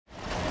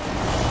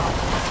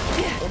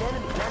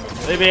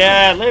Libby,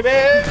 Libby!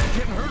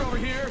 Getting hurt over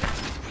here.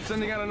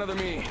 Sending out another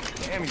me.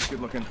 Damn, he's good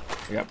looking.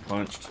 I got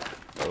punched.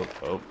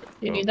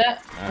 You need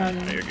that?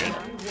 No, you're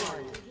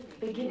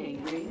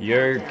good.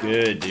 You're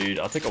good, dude.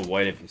 I'll take a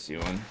white if you see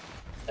one.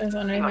 There's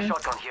one right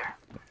here.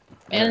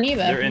 And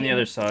they're in the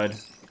other side.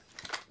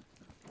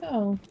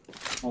 Oh.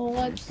 Well,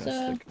 let's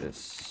stick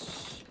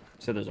this.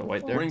 So there's a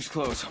white there. Ring's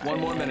close. One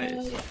more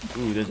minute.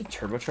 Ooh, there's a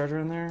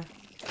turbocharger in there.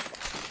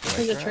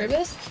 There's a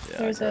turbos? Yeah,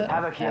 there's a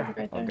havoc here.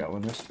 right there. I've got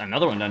one. There's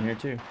another one down here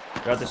too.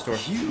 They're at this door.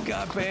 You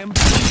got bam.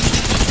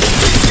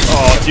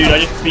 Oh, dude, I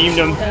just beamed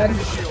him.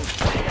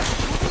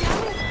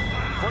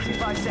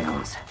 45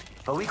 seconds.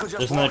 But we could just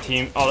There's another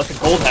team. Oh, that's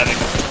a gold havoc.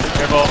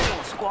 Careful.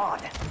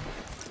 Squad.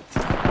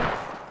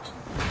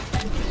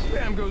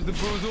 Bam goes the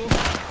boozle.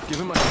 Give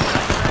him a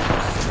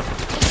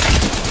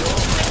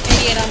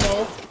 88 on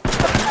both.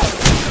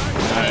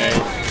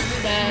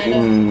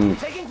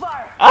 Nice. Taking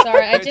fire.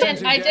 Sorry, I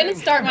didn't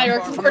start my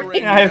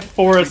recording. I have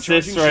 4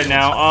 assists right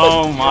now.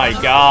 Oh my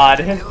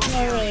god. I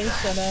really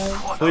should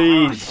have.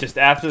 Please, just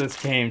after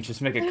this game,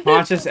 just make a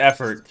conscious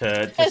effort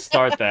to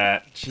start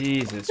that.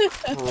 Jesus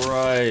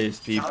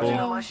Christ,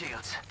 people.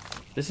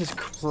 This is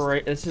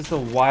crazy. This is the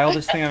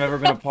wildest thing I've ever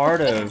been a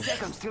part of.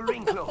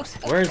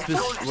 Where's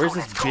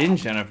this bin,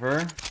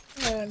 Jennifer?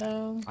 I don't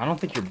know. I don't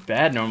think you're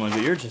bad normally,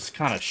 but you're just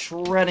kind of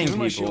shredding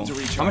people.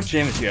 How much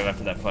damage do you have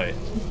after that fight?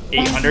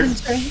 800?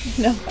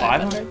 No,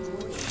 500?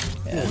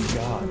 Yeah. Oh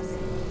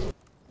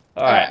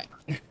god. Alright.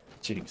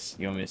 Jinx,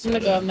 you want me to I'm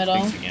gonna go middle.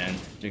 Jinx again.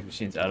 Jinx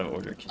machine's out of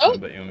order. Oh.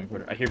 But you want me to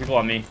order. I hear people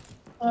on me.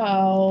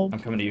 Oh. I'm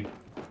coming to you.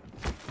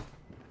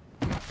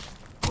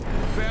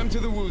 bam to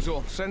the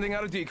woozle. Sending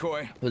out a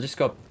decoy. We'll just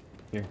go up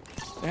here.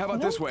 Hey, how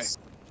about this way?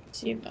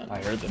 See them.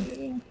 I heard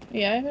them.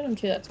 Yeah, I heard them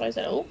too. That's why I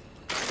said, oh.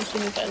 As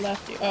soon as I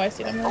left you. Oh, I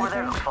see them Over right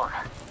there there. looks fun.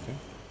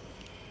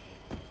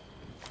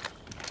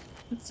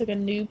 It's like a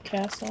noob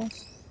castle.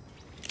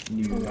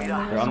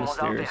 They're on the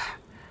stairs.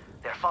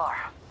 They're far.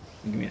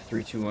 Give me a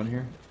 3, 2, 1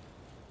 here.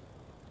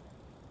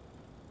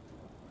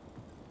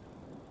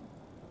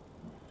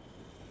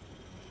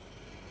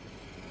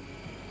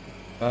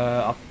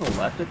 Off to the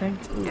left, I think.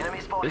 Ooh,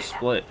 they're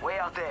split. Way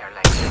out there,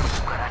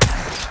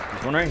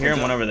 There's one right here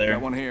and one over there.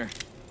 Got one here.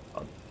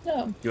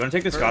 No. Do you want to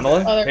take this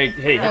gondola? Oh, hey, hit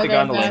the they're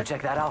gondola. back.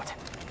 check that out.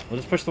 We'll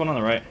just push the one on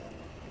the right.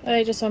 Oh,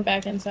 they just went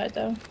back inside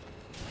though.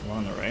 The one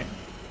on the right.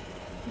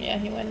 Yeah,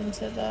 he went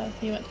toward the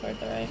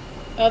right.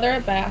 Oh,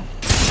 they're back.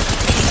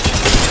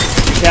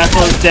 Your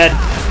castle is dead.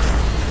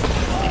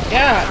 Oh my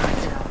god.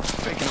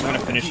 I'm gonna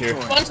finish here.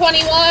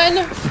 121!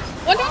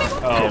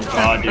 121! Oh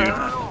god,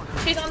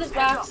 dude. She's on this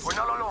box. We're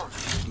not alone.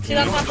 She's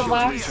on top of the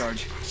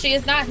box. She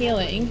is not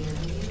healing.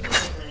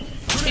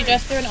 She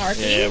just threw an arc.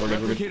 Yeah, we're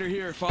good, we're good. Replicator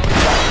here. Follow.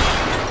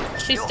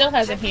 She still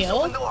hasn't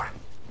healed.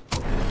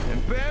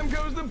 And bam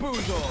goes the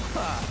boozle.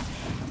 Ha.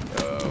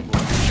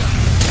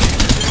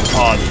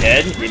 Oh,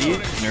 dead, idiot,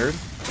 nerd.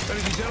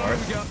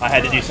 Alright, I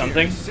had to do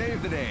something.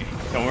 Save the day.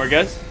 Don't worry,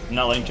 guys. I'm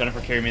not letting Jennifer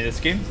carry me this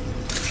game.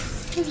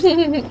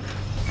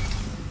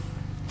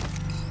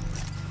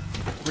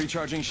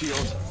 Recharging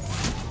shield.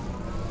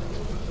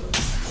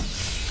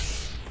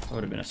 That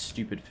would have been a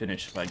stupid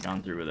finish if I'd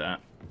gone through with that.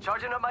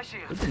 Charging up my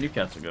shield. Where'd the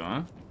Newcastle go,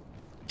 huh?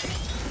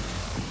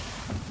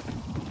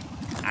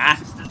 Ah!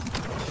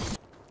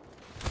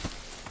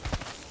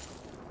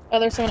 Oh,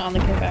 there's someone on the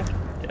kickback.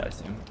 Yeah, I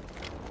see him.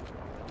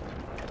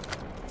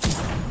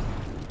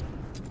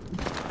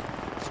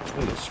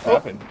 Ooh, they're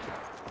scrapping.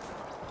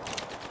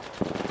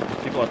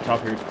 There's people up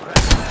top here.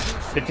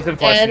 57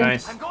 flash, Dead.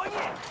 nice. I'm going in.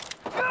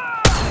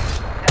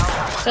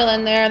 Still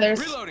in there. There's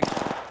Reloading.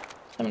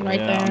 someone right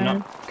Yeah, there. I'm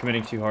not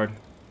committing too hard.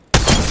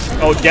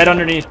 Oh, dead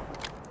underneath.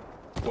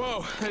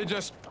 Whoa, they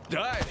just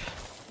died.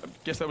 I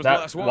guess that was the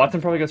last one. Watson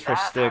probably goes for a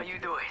That's stick. how you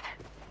do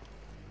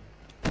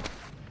it.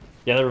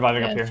 Yeah, they're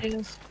reviving up Yeah, here. she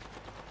is.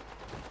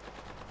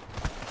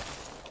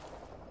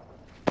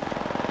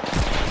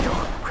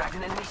 Cracked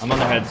an enemy. I'm on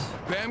their heads.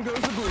 Bam goes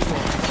the boozle.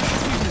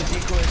 Using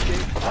decoy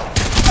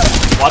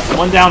escape. Watson,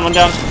 one down, one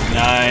down.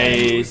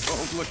 Nice.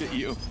 Oh, look at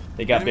you.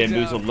 They got Enemies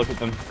bamboozled. down. Look at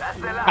them. That's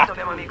the last of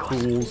them, amigos.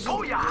 Fools.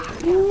 Oh yeah.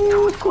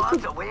 2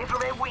 squads away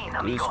from a win, Two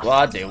amigos.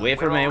 squads away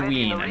from We're a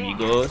already in win, the lead.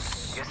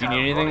 amigos. Do you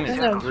need anything? There's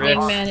a Rich?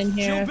 wingman in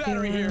here. Shield If you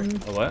battery here.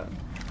 want. A what?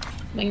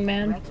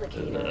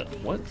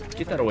 Wingman. What?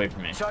 Get that away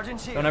from me. Charging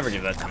shield. Don't ever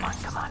give that to me.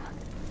 Come on.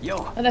 Yo.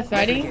 Are they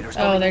fighting? Replicator's Oh,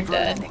 going they're in for a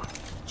dead. landing.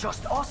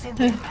 Just us and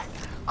them.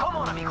 Come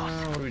on, amigos.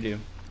 What do we do?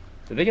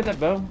 Did they get that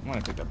bow? I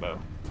want to take that bow.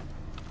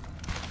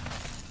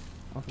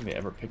 I don't think they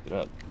ever picked it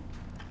up.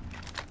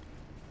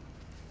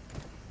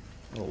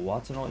 Little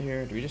Watson out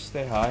here. Do we just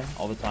stay high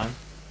all the time?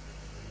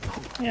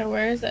 Yeah,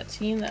 where is that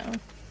team though?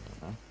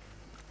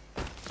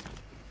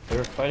 They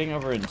were fighting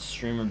over in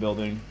Streamer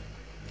Building.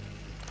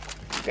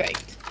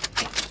 Great.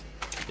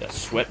 Yeah,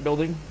 Sweat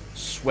Building.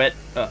 Sweat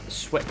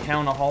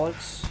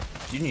Townaholics.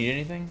 Do you need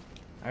anything?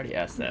 I already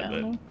asked that,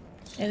 No.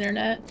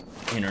 Internet.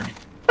 but internet.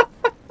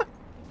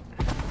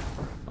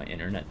 My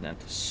internet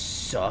net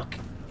suck.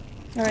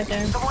 Oh, right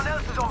there. Someone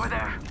else is over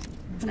there.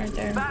 Right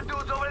there. Bad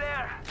dude's over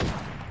there.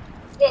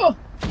 Oh!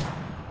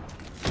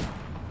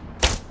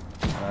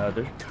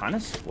 They're kind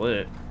of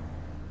split.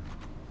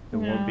 It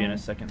won't be in a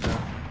second though.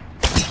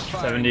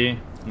 70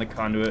 in the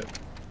conduit. I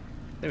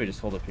think we just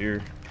hold up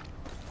here.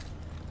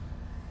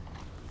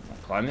 I'll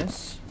climb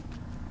this.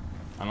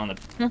 I'm on the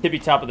tippy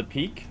top of the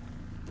peak.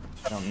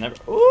 I'll never.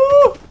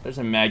 Ooh! There's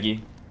a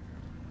Maggie.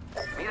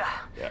 Yeah.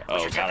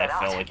 Oh god, I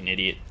fell like an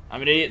idiot.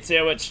 I'm an idiot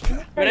sandwich.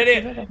 I'm an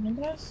idiot.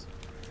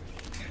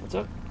 What's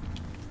up?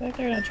 I think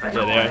they're gonna try.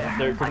 Yeah, they are.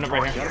 They're coming up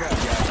right here.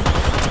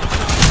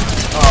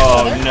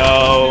 Oh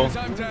no.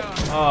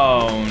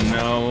 Oh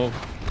no.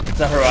 It's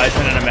a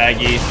Horizon and a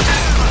Maggie.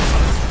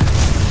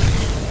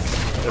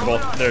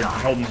 They're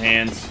holding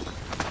hands.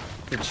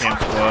 The champ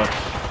squad.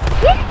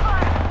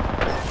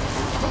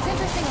 Looks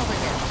interesting over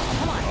here.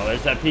 Come on. Oh,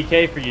 there's that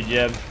PK for you,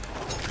 Jeb.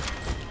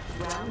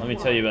 Let me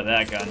tell you about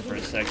that gun for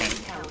a second.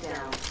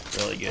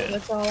 Really good.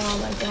 That's all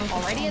on my gun.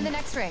 Already in the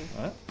next ring.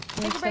 What?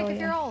 Take a break if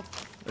you're old.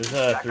 There's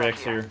a 3x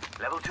here.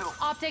 Level 2.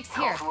 Optics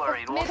here. Don't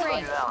worry, it won't slow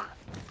Mid-range. you down.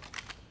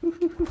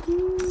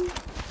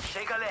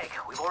 Shake a leg.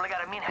 We've only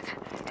got a minute.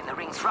 And the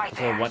ring's right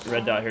There's a there.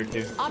 red dot here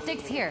too.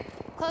 Optics here.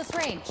 Close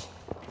range.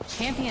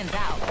 Champion's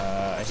out.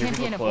 I hear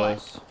Champion people of what?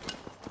 close.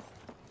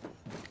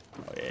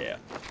 Oh yeah.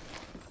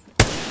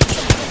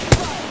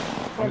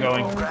 I'm Oh,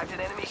 going. Cracked an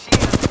enemy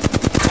shield.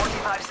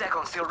 45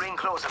 seconds till ring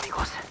close,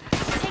 amigos.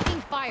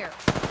 Taking fire.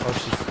 Oh,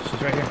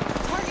 she's right here.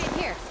 Target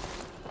here.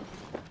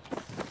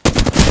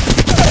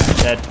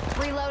 Dead.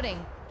 Reloading.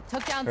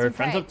 Took down Her some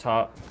friend's prey. up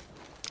top.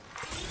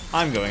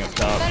 I'm going up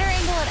top. Better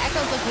angle at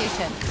Echo's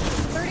location.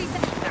 30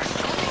 seconds.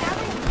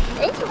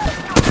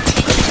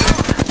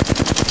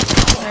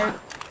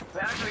 We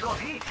actually got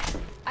heat.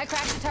 I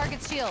cracked the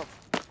target's shield.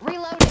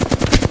 Reloading.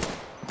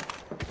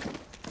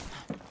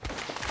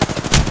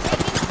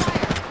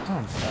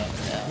 Taking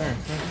fire.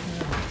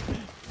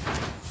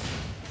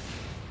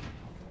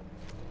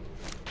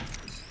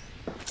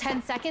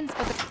 10 seconds,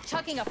 but they're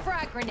chucking a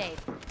frag grenade.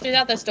 She's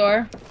out this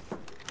door.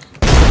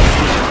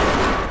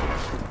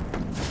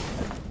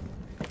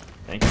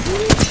 Thank you.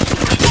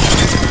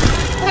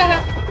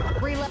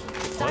 Reload.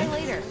 Die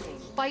later.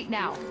 Fight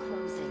now.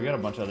 We got a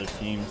bunch of other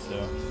teams,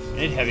 so I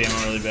need heavy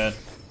ammo really bad.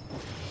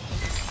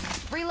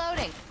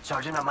 Reloading.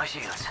 Charging on my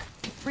shields.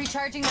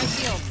 Recharging my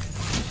shield.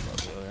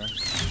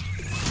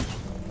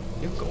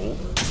 You have gold?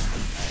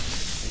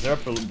 Nice. Is there a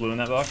blue in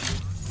that box?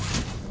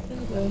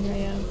 There's a blue in here,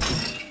 yeah.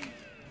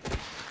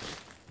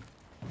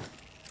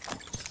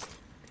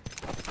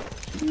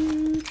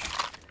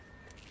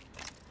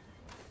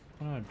 I'm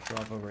gonna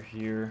drop over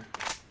here.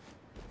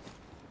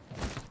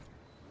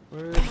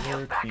 Where'd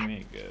her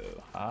teammate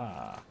go?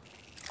 Ah.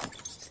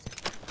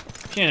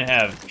 She didn't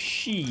have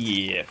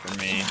shit for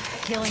me.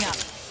 Healing up.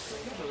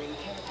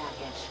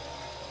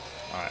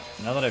 Alright,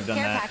 now that I've done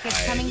Care that, package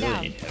I coming really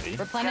down. need heavy.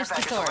 Replenish the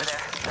Package over source.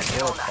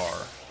 there. Or a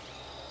car.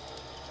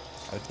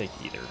 I would take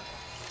either. I'm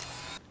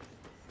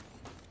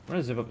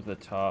gonna zip up to the Oh,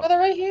 top. they're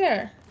right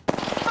here. Look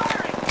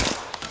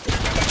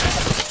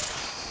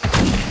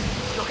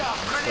out,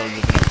 So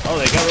grenade. zipping- oh,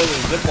 they got rid of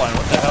the zip line.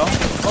 What the hell?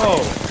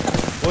 Oh!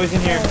 Boys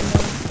in here.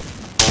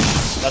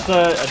 That's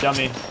a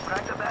dummy.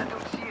 Crack the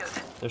Bandung shield.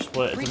 They're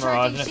split. It's a Recharging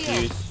Mirage and a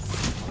shield. Fuse.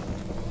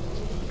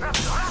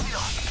 Rapido, rapido.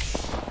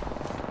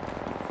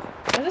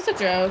 Is this a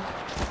joke?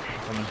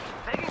 Coming.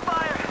 Taking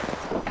fire.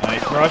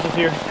 Nice. Mirage is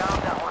here. Down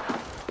that one.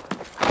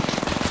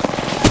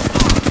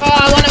 Oh, I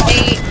want to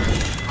beat.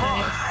 Oh, I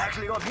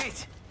actually got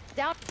hit.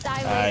 Down. Die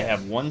later. I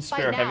have one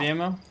spare Fight heavy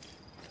now. ammo.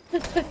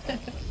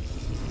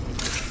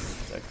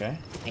 Okay.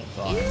 That's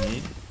all I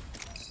need.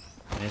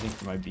 Anything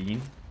for my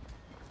bean?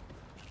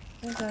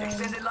 Okay.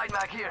 Extended light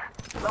mag here.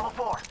 Level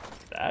 4.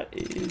 That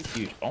is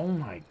huge. Oh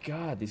my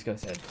god, these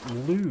guys had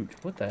loot.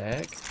 What the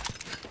heck?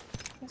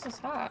 This is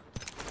hot.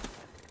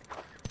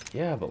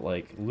 Yeah, but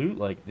like loot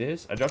like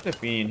this. I dropped a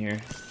Phoenix in here.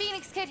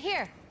 Phoenix kit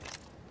here.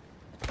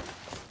 Do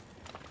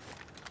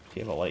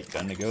you have a light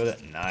gun to go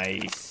with it?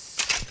 Nice.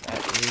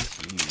 That is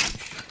huge.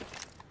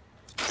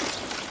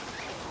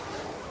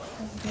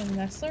 And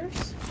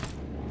nestlers?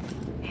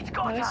 It's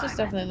Oh, go this is time.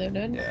 definitely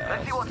looted. Yeah.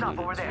 Let's see what's up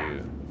over looted there.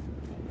 too.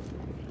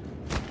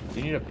 Do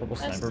you need a purple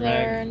sniper Nestler,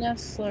 mag?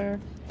 Nestler.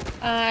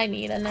 I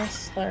need a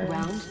Nestler.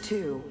 Round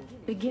 2.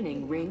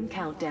 Beginning ring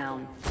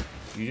countdown.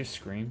 Did you just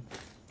scream?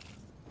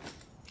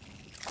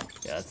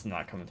 Yeah, that's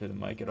not coming through the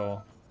mic at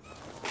all.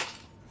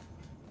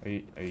 Are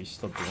you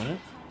still doing it?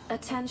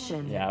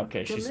 Attention. Yeah,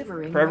 okay. She's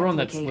Delivering for everyone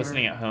that's replicator.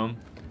 listening at home,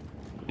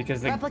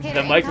 because the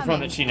Replicator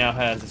microphone incoming. that she now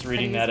has is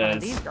reading Could've that used one of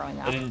as these growing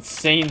up. an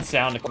insane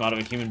sound to come out of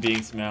a human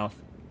being's mouth.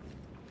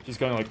 She's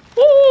going like,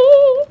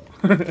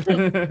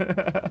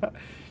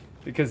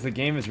 because the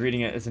game is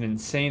reading it as an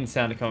insane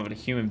sound to come out of a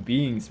human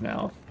being's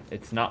mouth.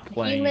 It's not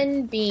playing.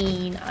 Human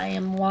being. I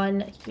am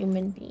one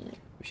human being.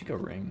 We should go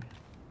ring.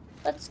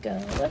 Let's go.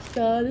 Let's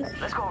go.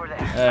 Let's go over there.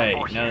 Hey,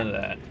 More none here. of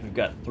that. We've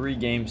got 3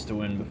 games to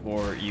win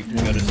before you can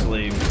go to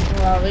sleep.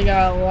 Well, we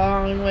got a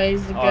long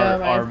ways to go,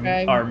 my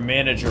friend. Our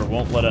manager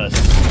won't let us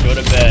go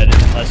to bed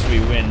unless we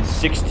win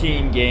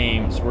 16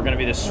 games. We're gonna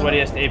be the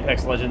sweatiest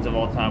Apex Legends of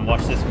all time.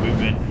 Watch this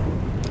movement.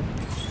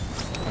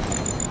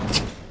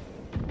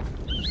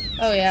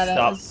 Oh yeah, that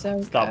Stop. was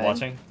so Stop good.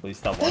 watching. Please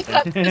stop watching.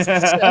 1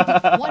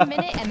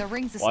 minute and the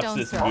ring's a Watch stone's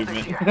this throw.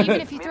 movement.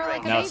 Even if you throw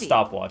like a Now baby.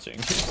 stop watching.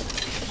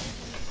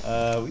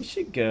 We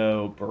should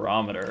go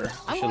barometer. We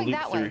I'm should going loop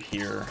that through way.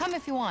 here. Come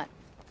if you want.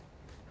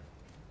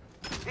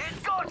 It's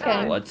go Okay.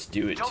 time. Let's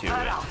do it Jump to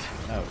that it. out.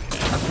 Okay,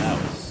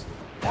 that was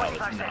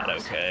not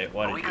okay.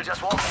 Why We did could you,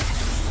 just walk. What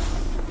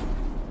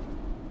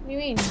do you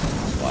mean?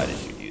 why did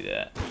you do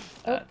that?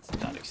 Oh. That's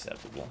not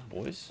acceptable,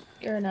 boys.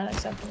 You're not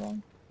acceptable.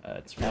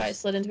 It's Now I really...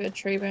 slid into a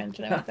tree branch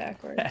and I went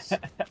backwards.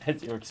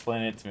 As you were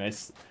explaining it to me, I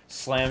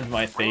slammed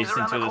my face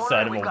around into the the corner,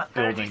 side of we a got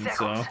 30 building,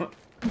 seconds. so...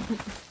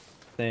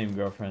 Same,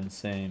 girlfriend,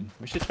 same.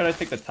 We should try to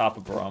take the top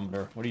of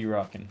barometer. What are you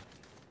rocking?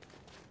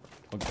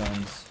 What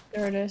guns?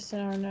 There it is,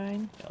 an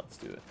R9. Yeah, let's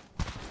do it.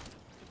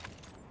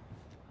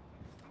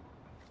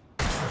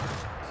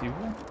 See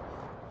what?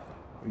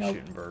 We Nope.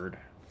 shooting bird.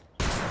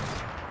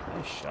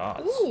 Nice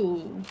shots.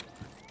 Ooh,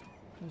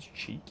 That was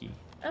cheeky.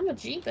 I'm a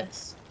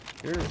Jeebus.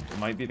 You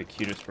might be the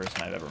cutest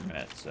person I've ever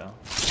met, so.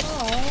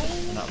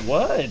 Oh, Not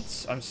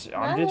what? I'm just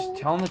No.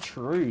 telling the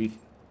truth.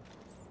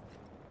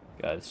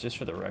 Guys, just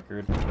for the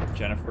record,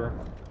 Jennifer,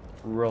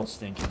 real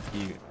stinking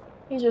cute.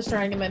 he's just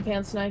trying to get my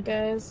pants tonight,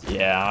 guys.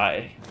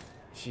 Yeah,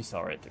 she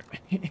saw right through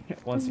me.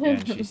 Once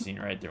again, she's seen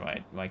right through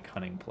my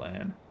cunning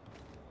plan.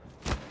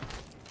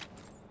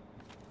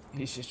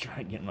 He's just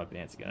trying to get in my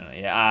pants again.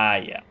 Yeah,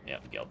 yeah,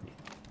 guilty.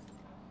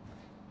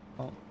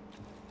 Oh.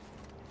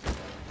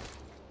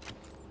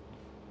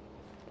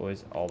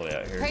 Boys, all the way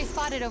out here. Prey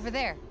spotted over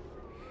there.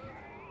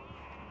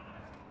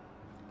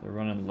 They're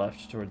running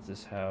left towards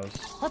this house.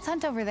 Let's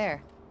hunt over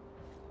there.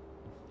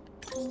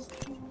 I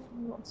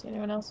don't see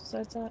anyone else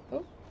besides that.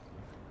 Oh.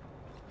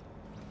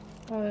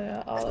 Oh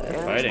yeah, all the way.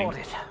 Enemy Fighting.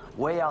 spotted.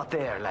 Way out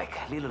there,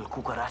 like little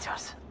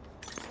cucarachas.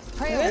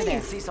 Prey over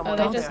there. See Oh, someone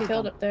they out just there?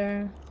 killed up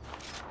there.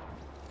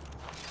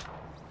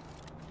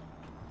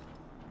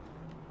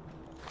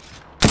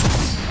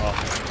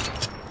 Oh.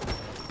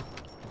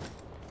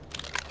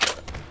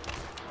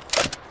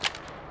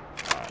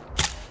 Alright,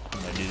 I'm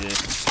gonna do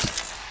this.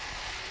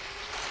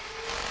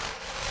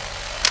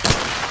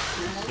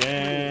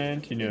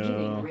 Beginning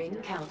Santino. ring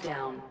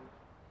countdown.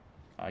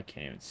 I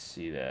can't even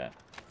see that.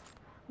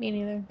 Me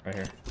neither. Right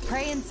here.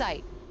 Prey in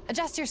sight.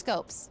 Adjust your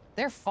scopes.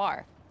 They're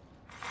far.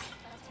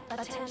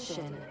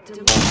 Attention.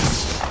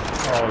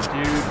 Oh,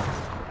 dude.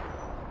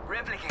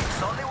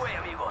 Replicates on the way,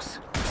 amigos.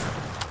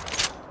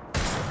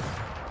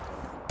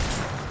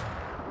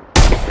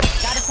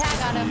 Got a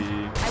tag on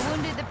him. Yeah. I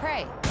wounded the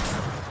prey.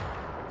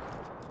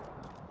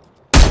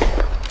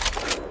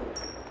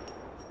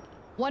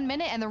 One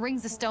minute and the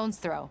ring's a stone's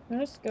throw.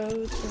 Let's go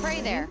to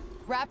Prey there.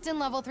 Wrapped in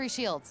level 3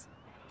 shields.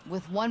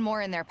 With one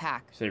more in their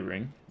pack. Say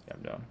ring. Yeah,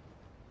 I'm down.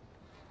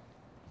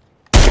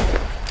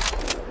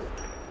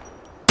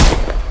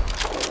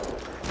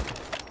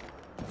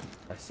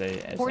 I say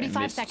as 45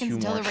 I miss seconds 2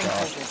 until more the ring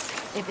shots. closes.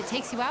 If it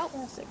takes you out,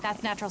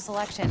 that's natural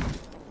selection.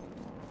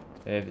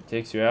 If it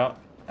takes you out,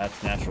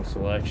 that's natural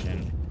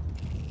selection.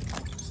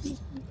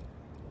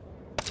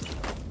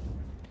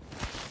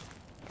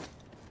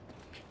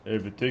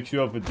 If it takes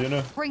you out for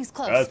dinner, Ring's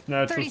close. that's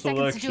natural 30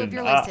 seconds to do up selection.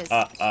 your laces.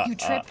 You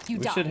trip, you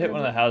We die. should hit one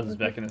of the houses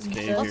back in this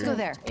cave Let's here. go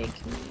there.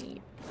 Take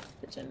me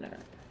to dinner.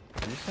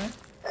 What did you say?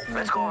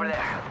 Let's go over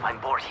there. I'm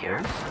bored here.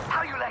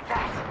 How you like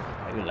that?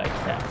 How you like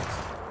that?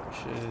 We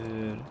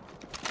should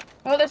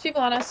Oh, there's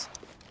people on us.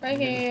 Right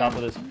get to the here. top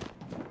of this.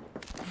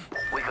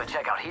 We could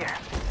check out here.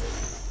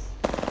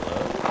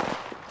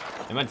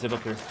 They might zip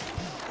up here.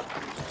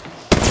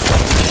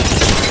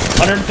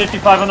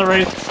 155 on the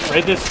Wraith.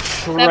 Wraith is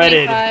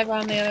shredded. 75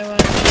 on the other one.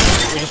 We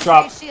just Prey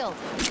dropped. shield.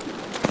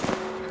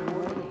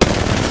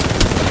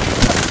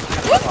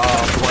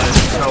 Oh, boy,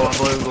 so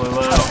blue.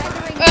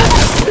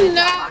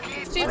 No!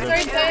 She's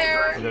right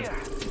there! Is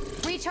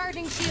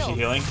Recharging she shield.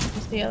 healing?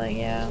 She's healing,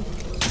 yeah.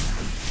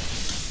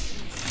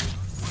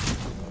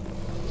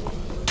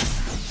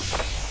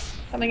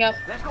 Coming up.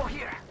 Let's go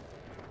here.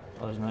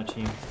 Oh, there's another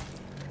team.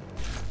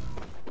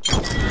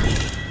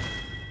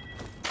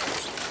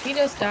 He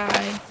just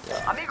died.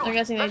 Amigos, I'm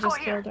guessing they let's go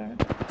just here. killed her.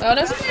 Oh, no,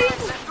 Bad she's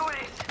guys, let's do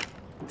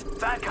this.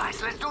 Bad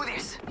guys, let's do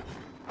this.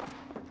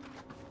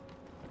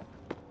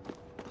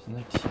 There's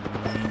another team.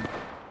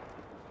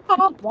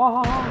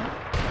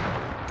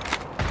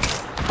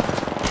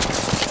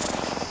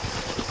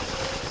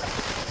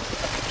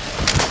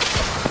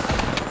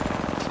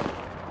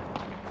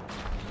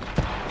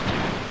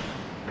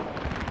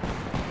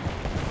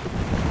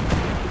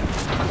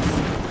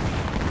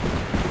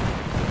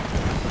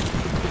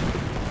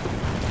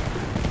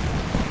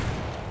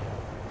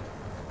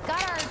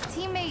 Got our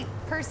teammate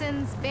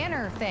person's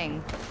banner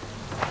thing.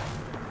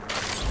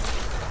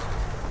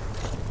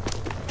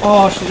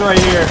 Oh, she's right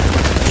here.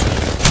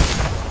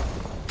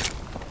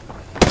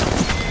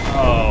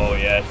 Oh,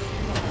 yes.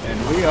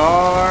 And we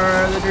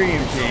are the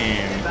dream team.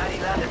 Everybody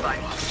landed by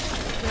me.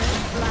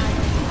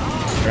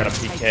 I got a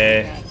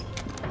PK.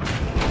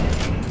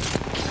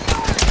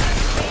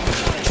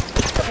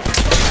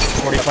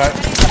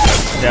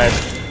 45. Dead.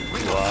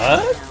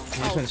 What?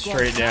 He just went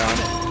straight down.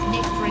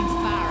 Next ring's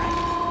fire.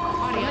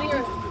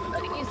 How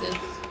many uses?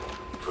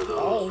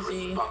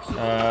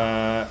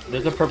 Uzi.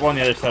 There's a purple on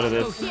the other side of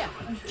this. Here,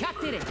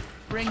 capped it.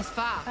 Rings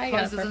far, I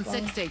got a closer than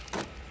purple. 60.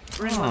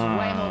 Ring was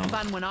way more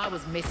fun when I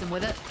was messing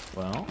with it.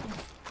 Well.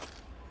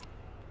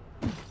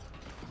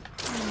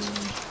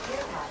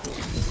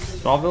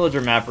 Small village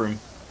or map room?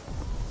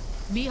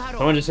 Miharu,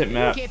 Someone just hit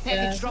map. care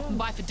package dropping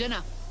by for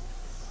dinner.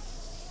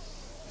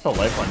 It's a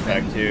lifeline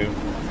pack too.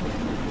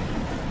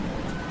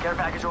 Care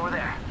package over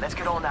there. Let's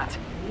get on that.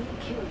 New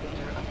kill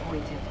leader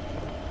appointed.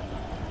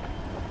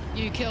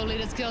 You kill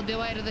leaders killed their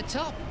way to the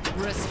top.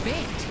 Respect.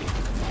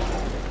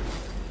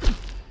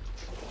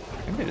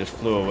 I think they just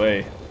flew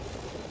away.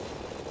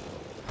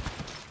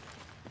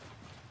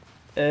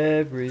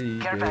 Every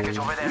Care package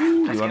day. over there.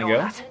 You Let's wanna get go?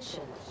 on that.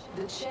 Attention.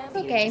 The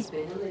champion Okay. has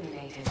been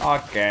eliminated.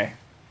 Okay.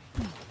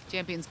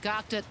 Champions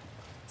cocked it.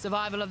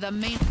 Survival of the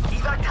mean.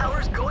 Evac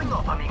tower's going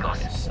up, amigos.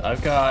 Yes,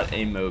 I've got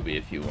a Moby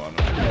if you want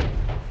it.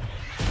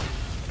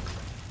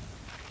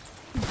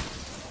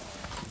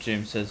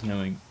 James says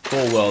knowing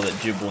full well that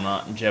Jeb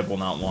will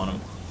not want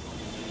him.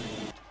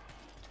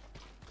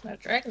 That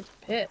dragon's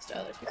pissed.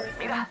 Oh, there's people.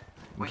 Mira,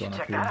 we should Going up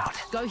check here. that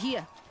out. Go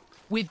here.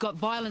 We've got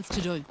violence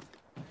to do.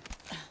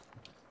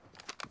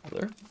 Oh,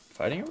 they're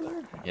fighting over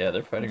there? Yeah,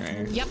 they're fighting right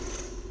here. Yep.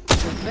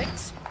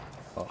 Perfect.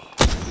 Oh.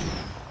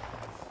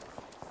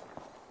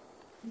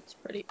 It's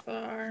pretty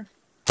far.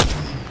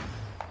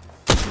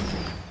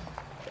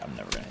 I'm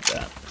never gonna hit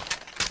that.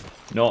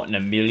 Not in a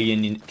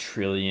million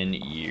trillion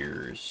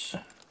years.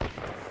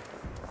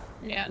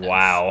 Yeah. No,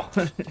 Wow.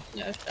 No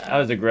shot. That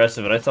was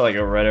aggressive, but I saw like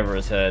go right over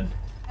his head.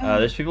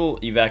 There's people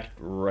evac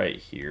right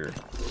here.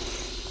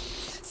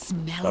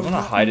 Smell So I'm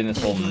gonna hide in this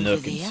little rotten nook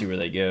over and there. see where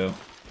they go.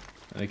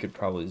 They could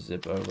probably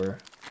zip over.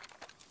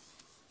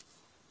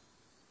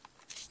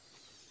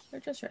 They're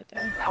just right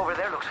there. Over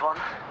there looks fun.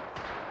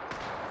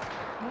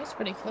 That's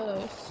pretty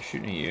close. They're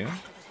shooting at you.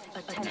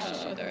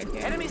 Oh, they're right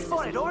here. Enemy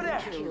spotted over there.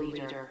 Kill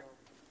leader.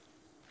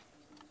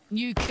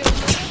 You killed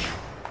it.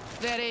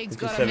 That egg's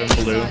got a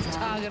 57 blue. medium-sized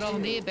target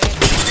on their back.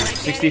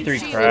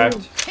 63 cracked.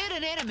 Hit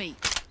an enemy.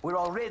 We're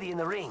already in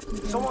the ring.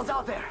 Someone's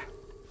out there.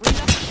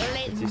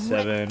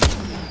 57.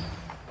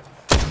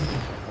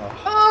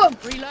 Oh!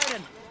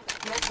 Reloading.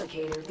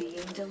 Replicator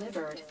being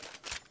delivered.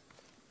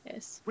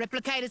 Yes.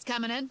 Replicators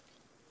coming in.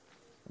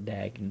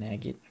 Dag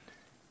nagget.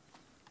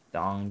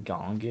 Dong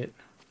gong it.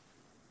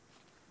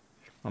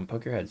 Come on,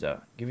 poke your heads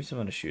out. Give me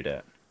someone to shoot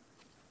at.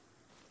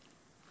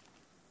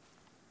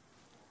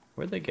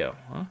 Where'd they go,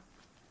 huh?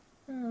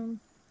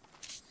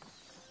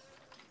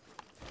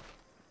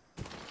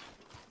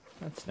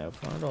 That's no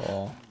fun at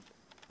all.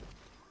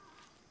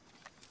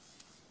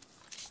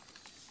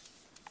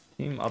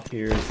 Team up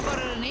here.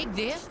 Spotted an egg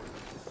there.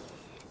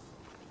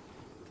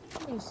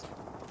 Nice.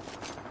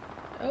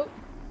 Oh.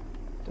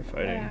 They're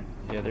fighting. Yeah.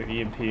 Yeah, they're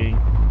EMPing.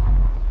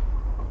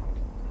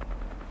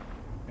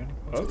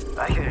 Oh.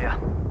 I hear ya.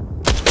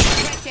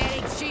 Crack that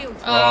egg's shield.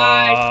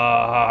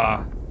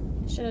 Ah.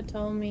 Should have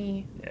told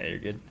me. Yeah, you're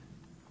good.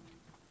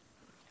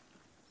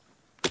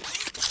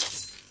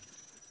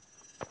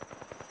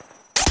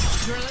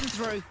 Drilling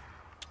through.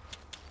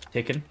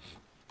 Taken.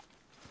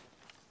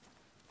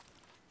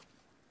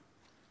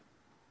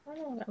 I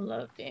don't know. I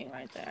love being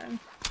right there.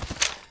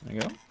 There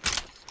you go.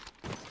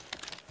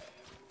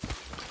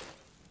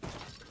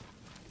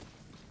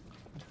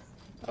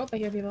 Oh, I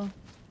hear people.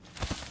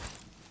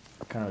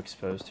 Kind of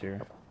exposed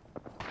here.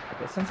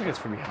 That sounds like it's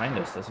from behind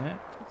us, doesn't it?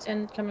 It's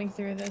in coming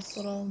through this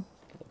little.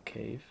 Little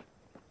cave.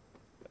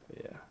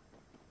 Yeah.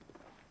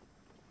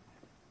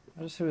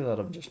 I just say we let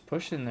them just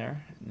push in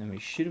there, and then we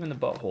shoot them in the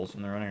buttholes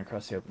when they're running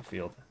across the open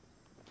field.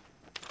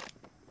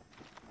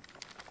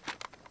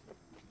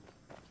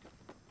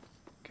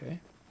 Okay.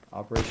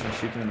 Operation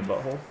shoot them in the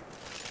butthole.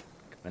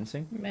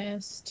 Commencing.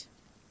 Missed.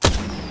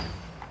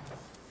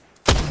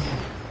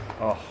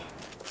 Oh. Oh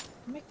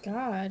my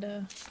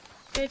god.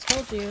 I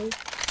told you.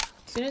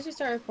 As soon as you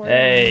start recording,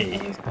 Hey.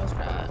 I use post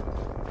shot.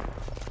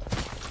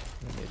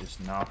 They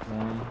just knocked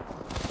one.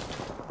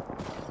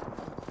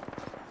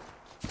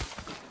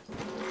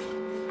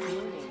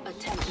 Warning.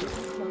 Attention.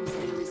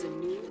 There is a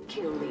new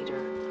kill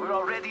leader. We're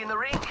already in the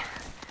ring.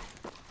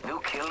 New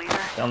kill leader?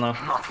 Hell no.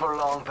 Not for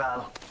long,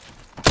 pal.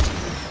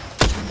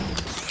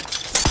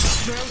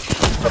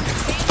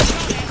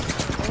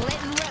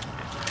 Letting rip.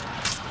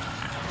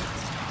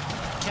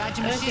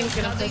 Charging I my don't shield. think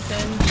gonna Fuzzy.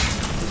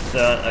 fit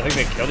in. I think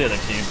they killed the other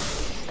team.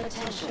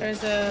 Attention.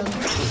 There's a.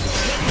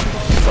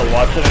 So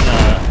Watson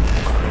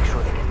Make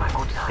sure they get my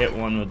good side. hit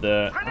one with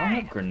the. I don't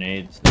have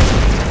grenades.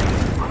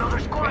 Another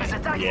squad is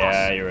attacking Yeah,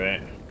 us. you're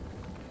right.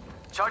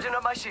 Charging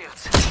up my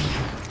shields.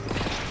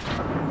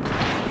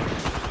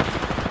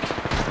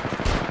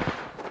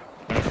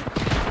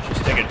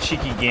 Just take a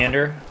cheeky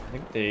gander. I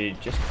think they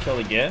just killed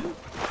again.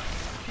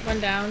 One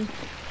down.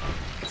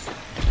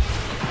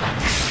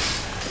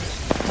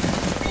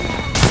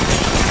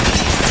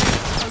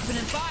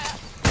 Opening fire.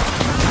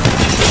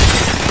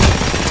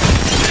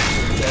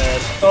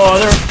 Dead. Oh,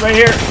 they're right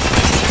here.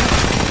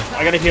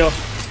 I gotta heal.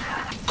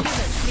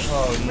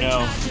 Oh no.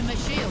 Recharging my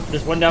shield.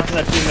 There's one down from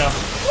that team now.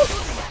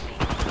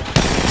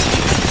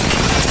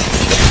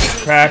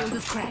 Cracked. Shield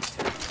is cracked.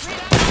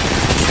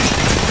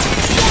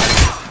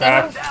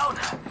 Cracked. Down.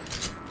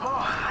 Oh,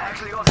 I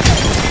actually got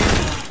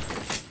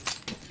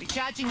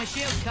Recharging my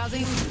shield,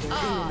 cousins.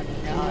 Oh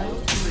no.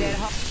 That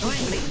hot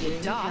finally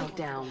you died.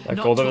 Down. That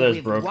Not gold over till there is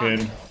we've broken,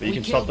 won. but you We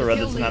can swap killed the red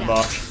kill that's in that leader.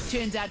 box.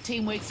 Turns out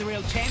Teamwork's the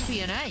real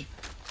champion, eh?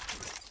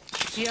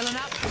 Healing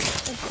up.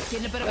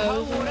 Getting a bit of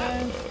Bows cold in water.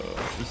 there.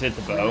 You said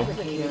the bow.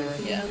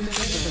 Yeah.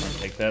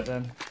 Take that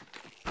then.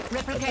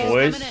 Replicator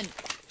Boys. coming in.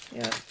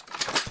 Yeah.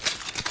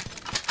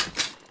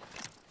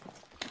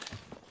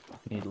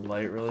 Need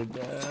light really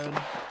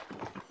bad.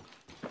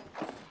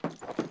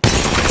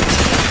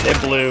 They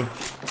blew.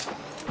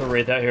 We'll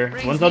rate that here.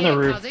 Rings One's on the near,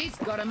 roof. cuzzies.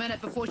 Got a minute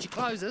before she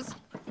closes.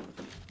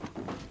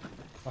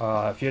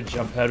 If you had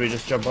jump pad, we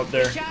just jump up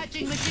there.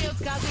 Charging the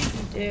shields,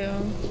 cuzzies. Do.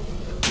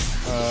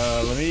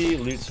 Let me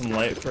loot some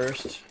light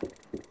first.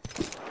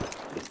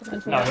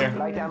 Out here.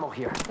 light ammo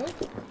here.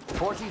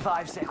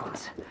 45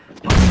 seconds.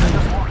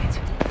 Just walk it.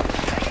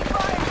 Taking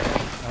fire.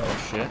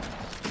 Oh shit.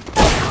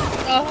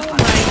 Oh my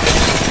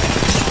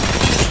god.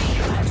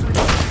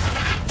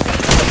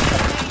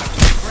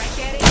 Break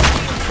that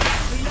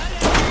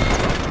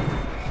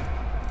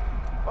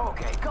in.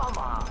 Okay, come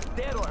on.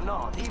 Dead or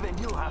not, even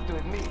you have to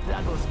admit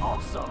that was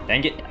awesome.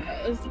 Dang it.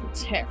 That was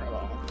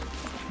terrible.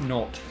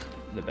 Not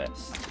the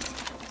best.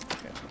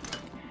 Okay.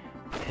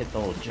 Hit the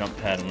little jump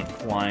pad and went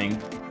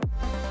flying.